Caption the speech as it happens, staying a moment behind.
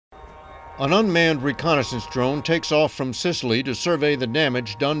An unmanned reconnaissance drone takes off from Sicily to survey the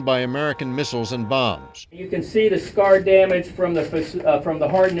damage done by American missiles and bombs. You can see the scar damage from the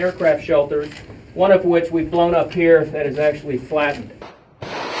hardened aircraft shelters, one of which we've blown up here that is actually flattened.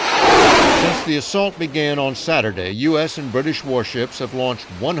 Since the assault began on Saturday, U.S. and British warships have launched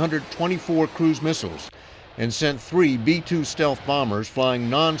 124 cruise missiles and sent 3 B-2 stealth bombers flying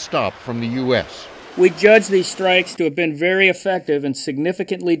non-stop from the U.S. We judge these strikes to have been very effective in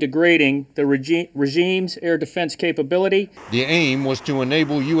significantly degrading the regime's air defense capability. The aim was to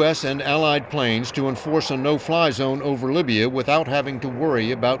enable U.S. and allied planes to enforce a no-fly zone over Libya without having to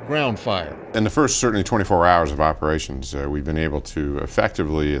worry about ground fire. In the first, certainly 24 hours of operations, we've been able to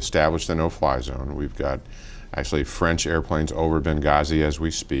effectively establish the no-fly zone. We've got actually French airplanes over Benghazi as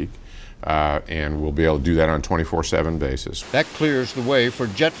we speak. And we'll be able to do that on a 24/7 basis. That clears the way for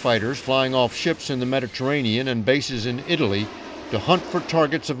jet fighters flying off ships in the Mediterranean and bases in Italy to hunt for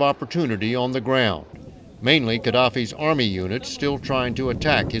targets of opportunity on the ground. Mainly Gaddafi's army units still trying to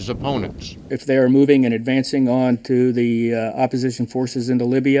attack his opponents. If they are moving and advancing on to the opposition forces into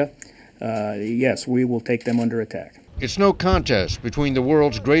Libya, yes, we will take them under attack. It's no contest between the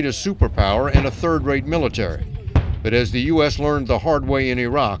world's greatest superpower and a third-rate military. But as the U.S. learned the hard way in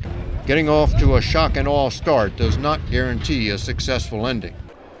Iraq, getting off to a shock-and-awe start does not guarantee a successful ending.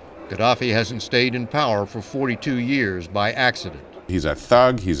 Gaddafi hasn't stayed in power for 42 years by accident. He's a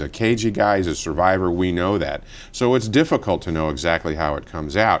thug, he's a cagey guy, he's a survivor, we know that. So it's difficult to know exactly how it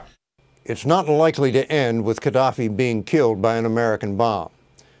comes out. It's not likely to end with Gaddafi being killed by an American bomb.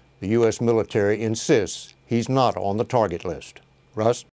 The U.S. military insists he's not on the target list. Russ?